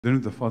The name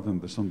of the Father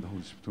and the Son and the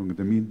Holy Spirit.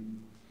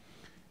 Amen.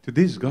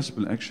 Today's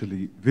gospel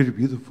actually very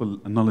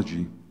beautiful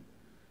analogy.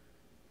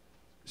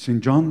 St.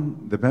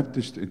 John the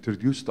Baptist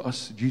introduced to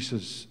us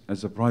Jesus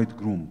as a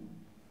bridegroom.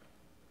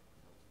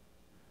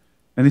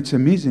 And it's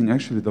amazing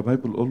actually, the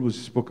Bible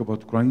always spoke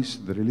about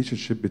Christ, the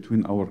relationship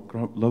between our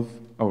love,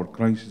 our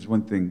Christ is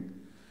one thing.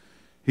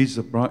 He's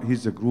the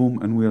groom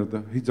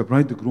and he's the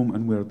bridegroom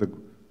and we are the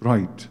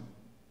bride.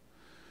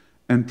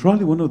 And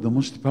probably one of the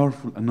most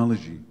powerful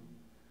analogy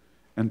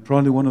and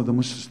probably one of the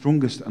most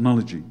strongest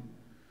analogy.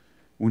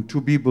 When two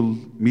people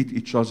meet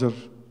each other,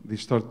 they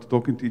start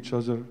talking to each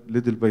other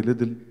little by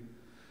little,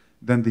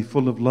 then they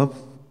fall of love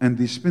and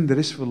they spend the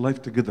rest of their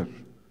life together.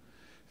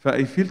 So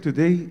I feel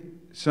today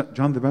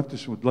John the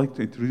Baptist would like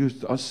to introduce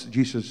to us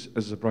Jesus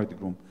as the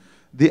bridegroom.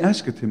 They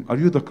asked him, "Are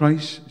you the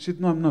Christ?" He said,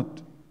 "No, I'm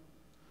not."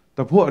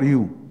 "But who are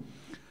you?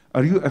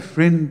 Are you a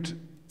friend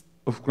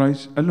of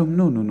Christ?" I told him,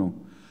 No.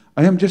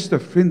 I am just a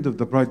friend of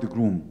the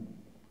bridegroom.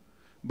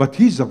 But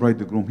he's the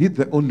bridegroom. He's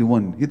the only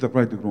one. He's the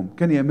bridegroom.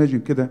 Can you imagine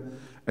kida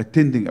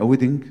attending a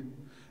wedding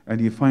and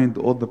you find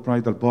all the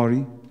bridal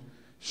party,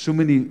 so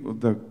many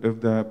of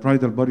the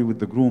bridal party with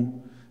the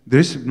groom,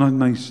 dressed not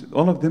nice.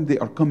 All of them, they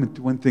are coming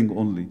to one thing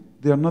only.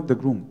 They are not the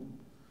groom.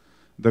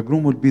 The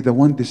groom will be the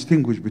one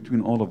distinguished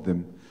between all of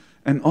them.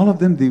 And all of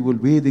them, they will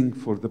be waiting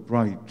for the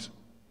bride.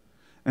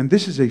 And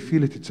this is, I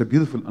feel it, it's a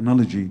beautiful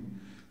analogy.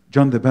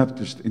 John the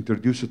Baptist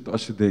introduced it to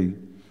us today.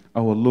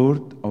 Our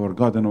Lord, our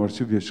God, and our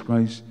Savior Jesus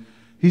Christ,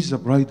 He's the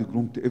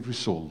bridegroom to every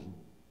soul.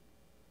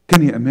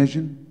 Can you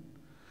imagine?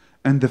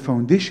 And the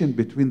foundation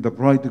between the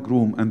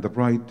bridegroom and the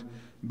bride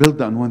built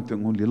on one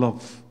thing only,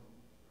 love.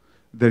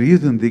 The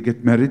reason they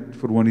get married,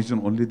 for one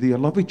reason only, they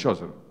love each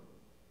other.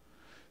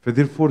 For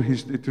therefore,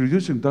 He's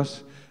introducing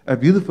us a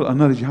beautiful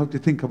analogy how to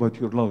think about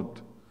your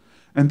Lord.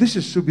 And this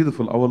is so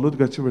beautiful. Our Lord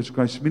God, Savior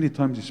Christ, many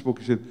times He spoke,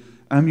 He said,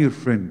 "I'm your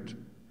friend.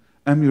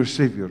 I'm your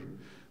Savior."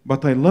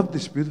 But I love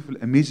this beautiful,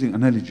 amazing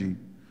analogy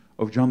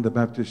of John the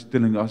Baptist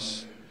telling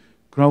us,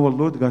 our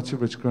Lord God,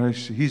 Savior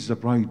Christ, He's the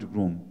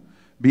bridegroom.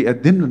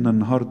 بيقدم لنا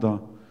النهارده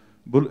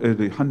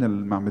يوحنا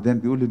المعمدان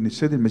بيقول ان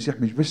السيد المسيح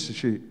مش بس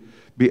شيء،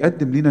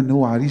 بيقدم لنا ان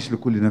هو عريس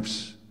لكل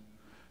نفس.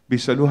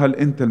 بيسالوه هل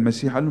انت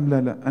المسيح؟ قال لهم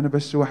لا انا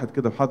بس واحد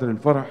كده بحضر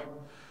الفرح،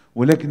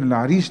 ولكن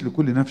العريس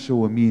لكل نفس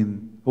هو مين؟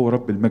 هو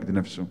رب المجد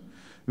نفسه.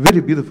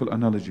 Very beautiful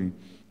analogy.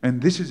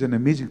 And this is an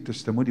amazing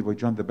testimony by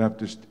John the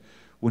Baptist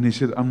when he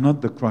said, "I'm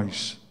not the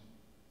Christ.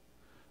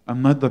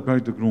 I'm not the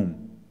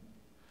bridegroom."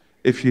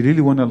 If you really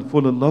want to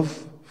fall in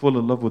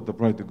love with the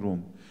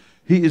bridegroom.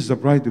 He is the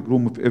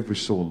bridegroom of every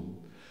soul.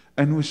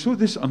 And we saw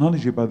this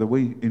analogy, by the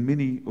way, in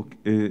many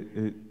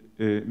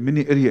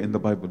areas in the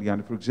Bible.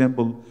 Yani, for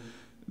example,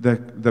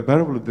 the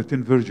parable of the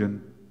 10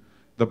 virgins,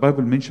 the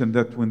Bible mentioned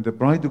that when the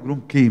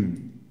bridegroom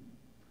came,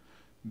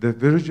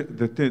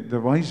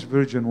 the wise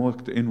virgin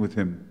went in with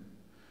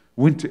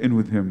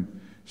him.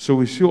 So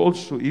we see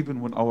also, even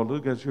when our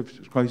Lord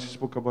Jesus Christ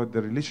spoke about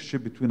the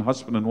relationship between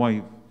husband and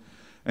wife,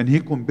 and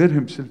He compared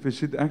Himself, He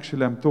said,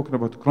 actually, I'm talking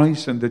about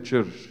Christ and the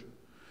church.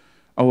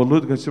 Our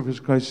Lord God, Jesus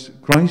Christ,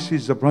 Christ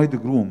is the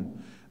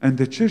bridegroom. And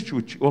the church,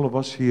 which all of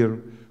us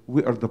here,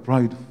 we are the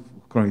bride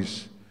of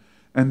Christ.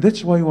 And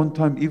that's why one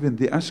time even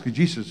they asked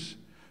Jesus,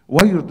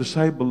 "Why your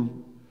disciple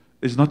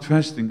is not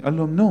fasting?" I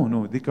told them,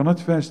 no, they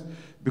cannot fast.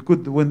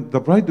 Because when the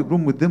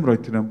bridegroom with them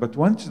right now, but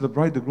once the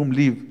bridegroom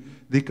leave,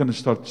 they can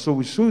start. So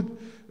we saw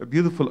a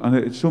beautiful,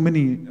 so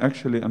many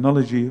actually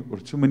analogy or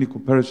so many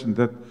comparison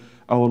that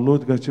our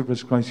Lord God,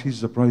 Jesus Christ,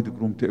 He's the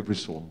bridegroom to every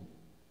soul.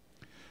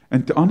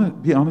 And to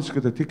be honest,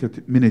 take a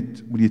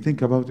minute when you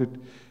think about it.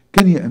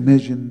 Can you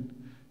imagine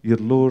your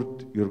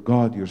Lord, your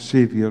God, your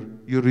Savior,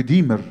 your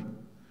Redeemer?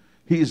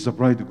 He is the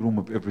bridegroom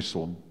of every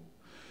soul.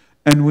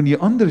 And when you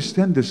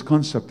understand this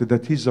concept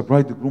that He's the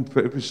bridegroom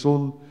for every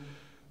soul,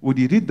 when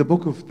you read the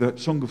book of the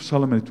Song of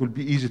Solomon, it will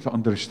be easy to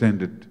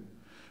understand it.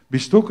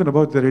 He's talking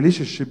about the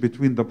relationship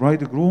between the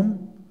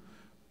bridegroom,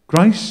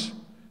 Christ,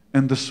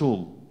 and the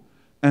soul.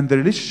 And the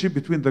relationship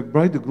between the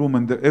bridegroom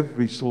and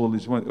every soul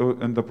is one,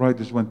 and the bride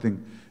is one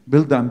thing,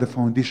 built on the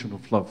foundation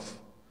of love.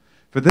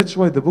 For that's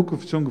why the book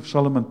of Song of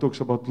Solomon talks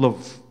about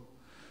love.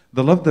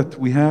 The love that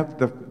we have,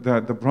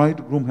 the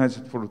bridegroom has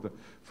it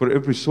for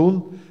every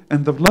soul,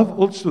 and the love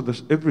also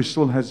that every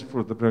soul has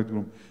for the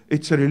bridegroom.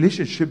 It's a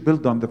relationship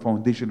built on the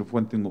foundation of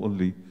one thing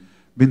only,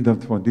 built on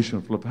the foundation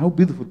of love. How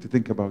beautiful to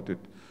think about it.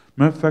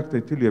 Matter of fact,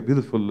 I tell you a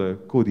beautiful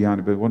quote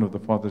by one of the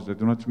fathers, I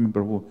do not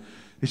remember who.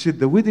 He said,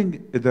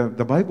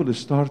 the Bible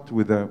starts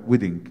with a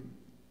wedding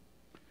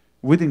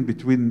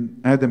between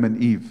Adam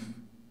and Eve,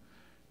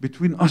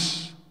 between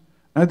us,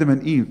 Adam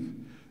and Eve.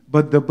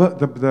 But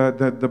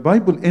the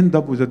Bible ends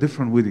up with a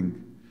different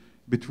wedding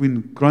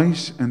between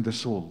Christ and the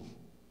soul.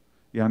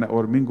 Yani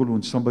our mingle,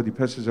 when somebody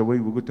passes away,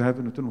 we go to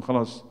heaven and tell him,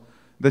 "Khalas,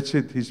 that's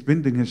it. He's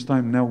spending his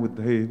time now with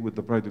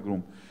the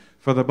bridegroom."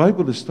 For the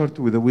Bible starts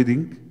with a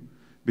wedding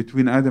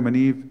between Adam and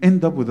Eve,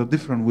 end up with a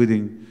different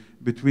wedding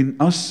between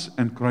us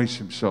and Christ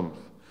Himself.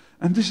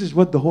 And this is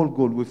what the whole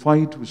goal. We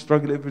fight, we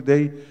struggle every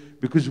day,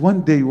 because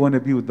one day we want to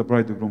be with the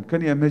bridegroom.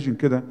 Can you imagine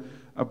kida,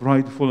 a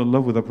bride fall in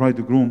love with a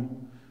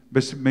bridegroom,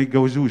 بس ما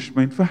يتجوزوش،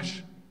 ما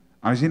ينفعش.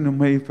 عايزين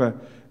هم ايه؟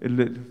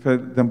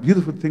 the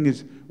beautiful thing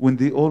is when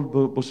they all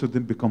both of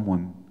them become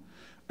one.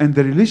 And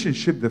the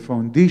relationship, the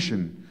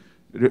foundation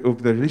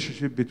of the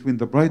relationship between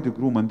the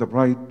bridegroom and the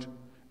bride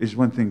is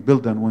one thing,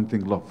 build on one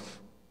thing, love.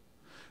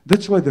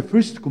 That's why the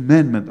first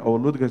commandment our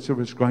Lord God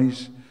Jesus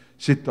Christ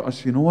said to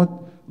us, you know what?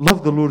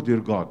 Love the Lord your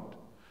God.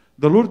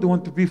 The Lord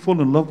wants to be fall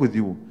in love with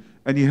you.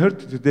 And you heard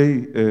today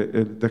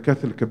the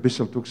Catholic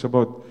epistle talks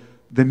about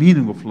the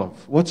meaning of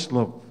love. What's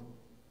love?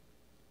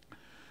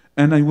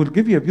 And I will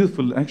give you a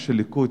beautiful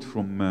actually quote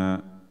from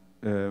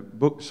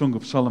book Song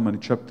of Solomon,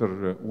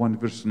 chapter 1,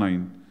 verse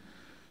 9.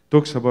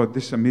 Talks about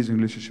this amazing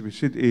relationship. He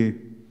said,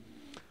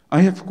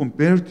 I have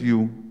compared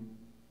you,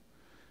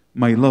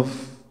 my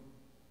love.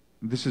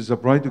 This is a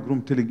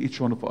bridegroom telling each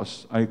one of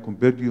us, I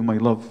compared you, my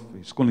love.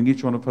 He's calling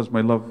each one of us,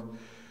 my love,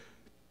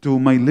 to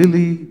my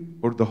lily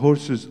or the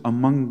horses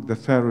among the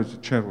Pharaoh's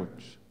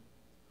chariots.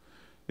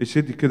 He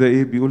said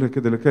كده بيقولها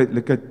كده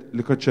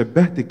لقد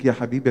شبهتك يا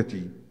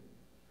حبيبتي.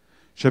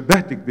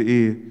 شبهتك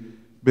بإيه؟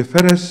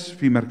 بفرس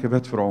في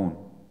مركبات فرعون.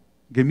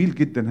 جميل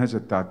جدا هذا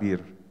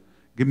التعبير.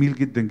 جميل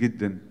جدا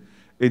جدا.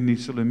 إن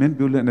سليمان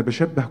بيقول أنا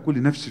بشبه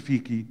كل نفس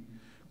فيكي.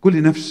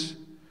 كل نفس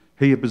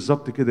هي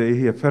بالضبط كده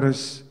هي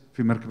فرس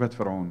في مركبات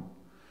فرعون.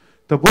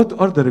 طب what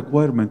are the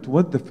requirements?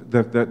 What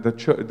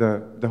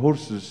the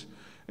horses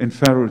in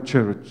Pharaoh's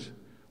chariots?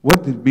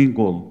 What the main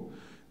goal?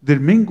 Their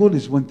main goal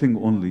is one thing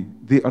only.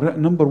 They are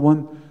number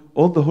one.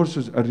 All the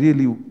horses are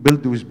really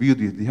built with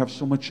beauty. They have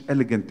so much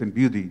elegance and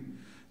beauty.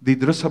 They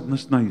dress up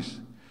nice.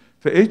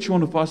 For each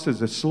one of us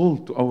as a soul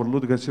to our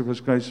Lord God Jesus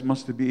Christ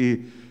must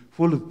be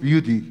full of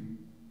beauty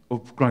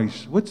of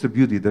Christ. What's the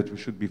beauty that we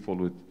should be full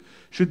with?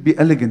 Should be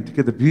elegant,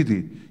 the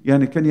beauty.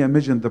 Yani, can you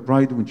imagine the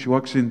bride when she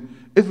walks in?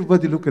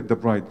 Everybody look at the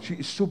bride. She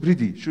is so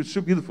pretty. She is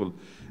so beautiful.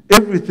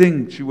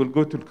 Everything, she will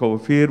go to the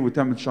coiffure,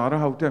 وتعمل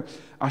شعرها,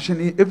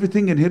 عشان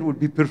everything in here will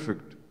be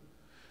perfect.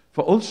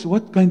 For also,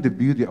 what kind of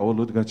beauty our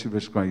Lord God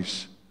Jesus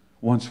Christ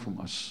wants from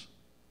us?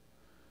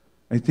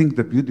 I think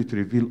the beauty to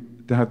reveal,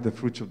 to have the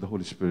fruits of the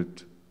Holy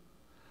Spirit.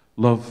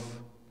 Love.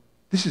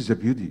 This is the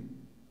beauty.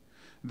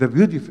 The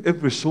beauty of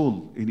every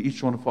soul in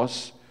each one of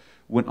us.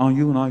 When are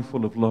you and I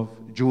full of love,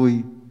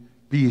 joy,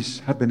 peace,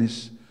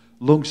 happiness,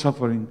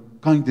 long-suffering,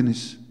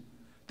 kindness.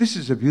 This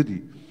is the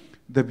beauty.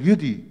 The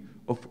beauty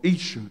of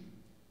each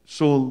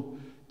soul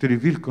to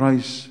reveal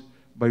Christ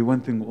by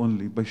one thing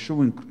only, by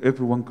showing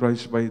everyone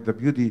Christ by the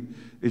beauty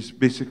is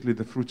basically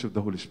the fruits of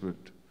the Holy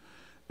Spirit.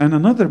 And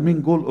another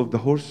main goal of the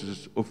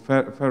horses of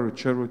Pharaoh's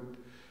chariot,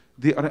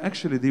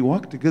 they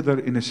walk together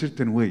in a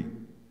certain way.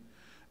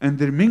 And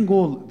their main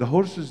goal, the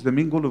horses, the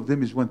main goal of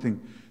them is one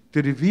thing,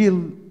 to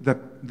reveal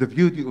the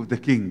beauty of the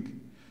king.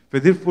 For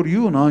therefore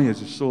you and I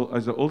as a soul,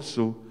 as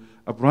also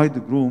a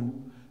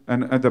bridegroom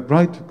and the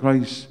bride to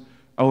Christ,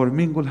 our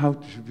main goal, how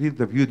to reveal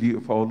the beauty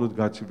of our Lord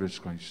God Jesus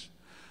Christ.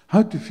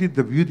 How to feel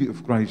the beauty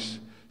of Christ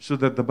so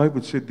that the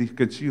Bible said they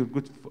can see your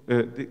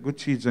good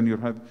seeds and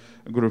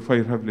glorify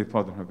your Heavenly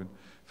Father in heaven.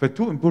 For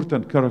two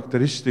important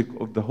characteristics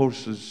of the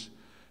horses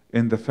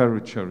in the Pharaoh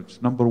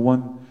chariots. Number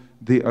one,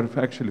 they are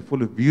actually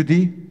full of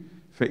beauty.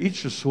 For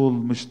each soul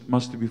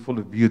must be full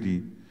of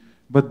beauty.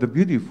 But the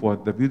beauty of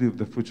what? The beauty of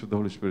the fruits of the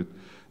Holy Spirit.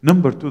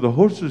 Number two, the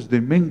horses,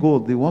 their main goal,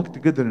 they walk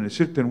together in a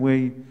certain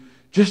way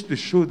just to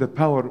show the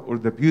power or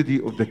the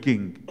beauty of the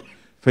King.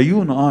 For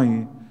you and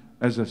I,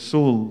 as a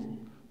soul,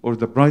 or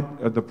the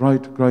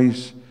bride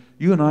Christ,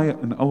 you and I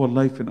in our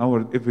life, in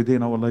our every day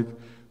in our life,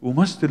 we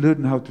must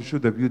learn how to show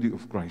the beauty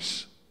of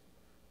Christ.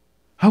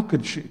 How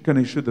can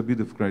I show the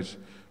beauty of Christ?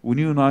 When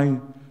you and I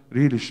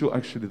really show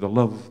actually the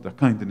love, the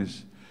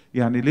kindness.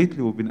 Yani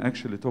lately we've been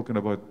actually talking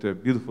about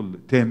beautiful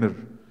Tamir,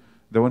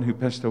 the one who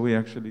passed away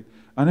actually.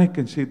 And I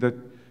can say that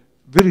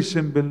very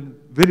simple,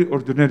 very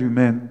ordinary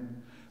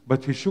man,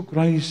 but he showed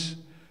Christ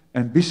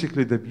and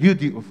basically the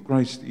beauty of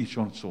Christ each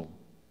one's soul.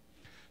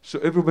 So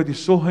everybody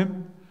saw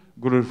him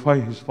glorify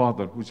his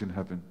Father who's in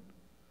heaven.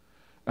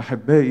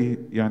 أحبائي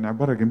يعني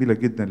عبارة جميلة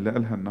جدا اللي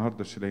قالها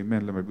النهاردة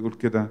سليمان لما بيقول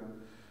كده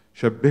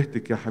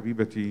شبهتك يا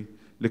حبيبتي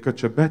لقد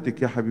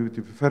شبهتك يا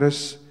حبيبتي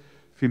بفرس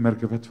في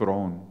مركبات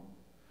فرعون.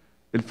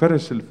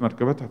 الفرس اللي في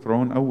مركبات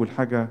فرعون أول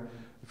حاجة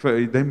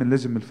دايما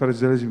لازم الفرس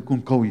ده لازم يكون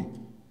قوي.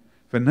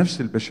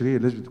 فالنفس البشرية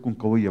لازم تكون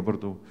قوية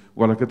برضه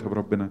وعلاقتها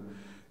بربنا.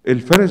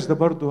 الفرس ده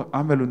برضه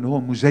عمله إن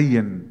هو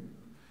مزين.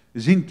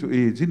 زينته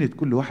إيه؟ زينة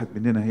كل واحد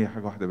مننا هي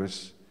حاجة واحدة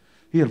بس.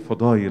 هي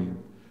الفضائل،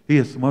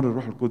 هي ثمار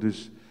الروح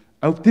القدس،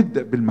 أو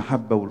تبدأ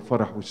بالمحبة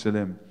والفرح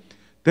والسلام.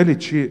 ثالث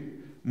شيء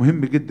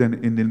مهم جدا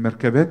إن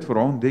المركبات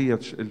فرعون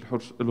ديت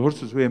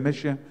الهرسز وهي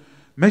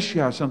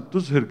ماشية عشان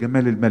تظهر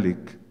جمال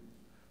الملك.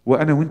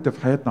 وأنا وأنت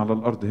في حياتنا على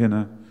الأرض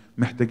هنا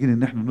محتاجين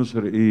إن احنا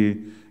نظهر إيه؟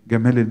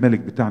 جمال الملك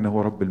بتاعنا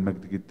هو رب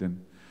المجد جدا.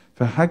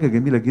 فحاجة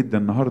جميلة جدا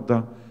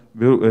النهارده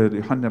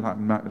يوحنا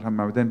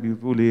المعمدان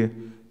بيقول إيه؟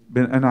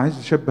 أنا عايز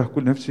أشبه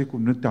كل نفسكم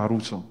إن أنت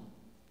عروسة.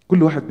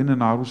 كل واحد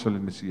مننا عروسة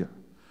للمسيح.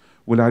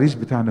 والعريس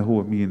بتاعنا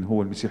هو مين؟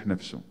 هو المسيح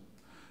نفسه.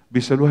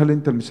 بيسألوها هل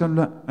أنت المسيح؟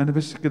 لا، أنا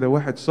بس كده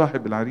واحد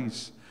صاحب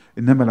العريس.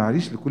 إنما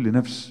العريس لكل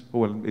نفس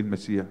هو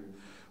المسيح.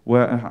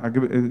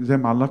 وعجب زي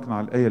ما علقنا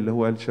على الايه اللي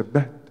هو قال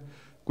شبهت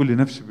كل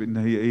نفس بان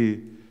هي ايه،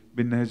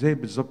 بانها زي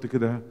بالظبط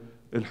كده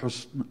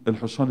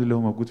الحصان اللي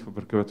هو موجود في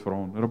مركبات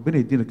فرعون. ربنا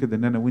يدينا كده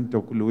ان انا وانت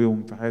وكل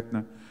يوم في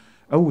حياتنا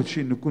اول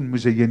شيء نكون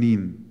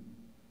مزينين،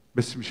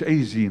 بس مش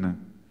اي زينه،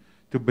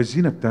 تبقى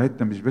الزينه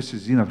بتاعتنا مش بس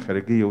الزينه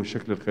الخارجيه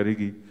والشكل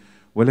الخارجي،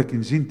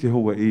 ولكن زينتي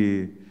هو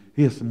ايه؟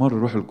 هي ثمار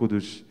الروح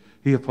القدس،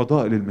 هي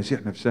فضائل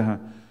المسيح نفسها.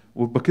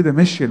 ويبقى كده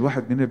ماشي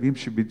الواحد مننا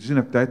بيمشي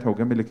بالزينه بتاعتها.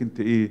 وجمالك انت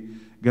ايه؟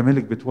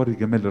 جمالك بتوري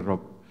جمال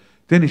الرب.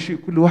 تاني شيء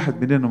كل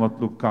واحد مننا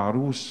مطلوب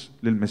كعروس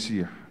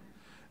للمسيح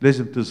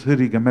لازم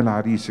تظهري جمال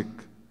عريسك،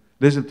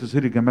 لازم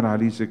تظهري جمال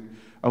عريسك،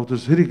 او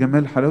تظهري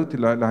جمال حلاوه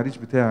العريس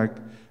بتاعك.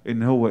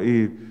 ان هو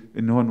ايه؟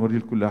 ان هو نوريه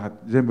لكل احد،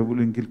 زي ما بيقول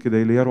الانجيل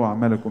كده ليروا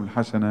اعمالكم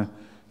الحسنه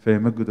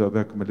فيمجد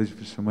اباكم الذي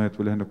في السماوات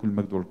ولهنا كل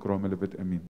المجد والكرامه لابد امين.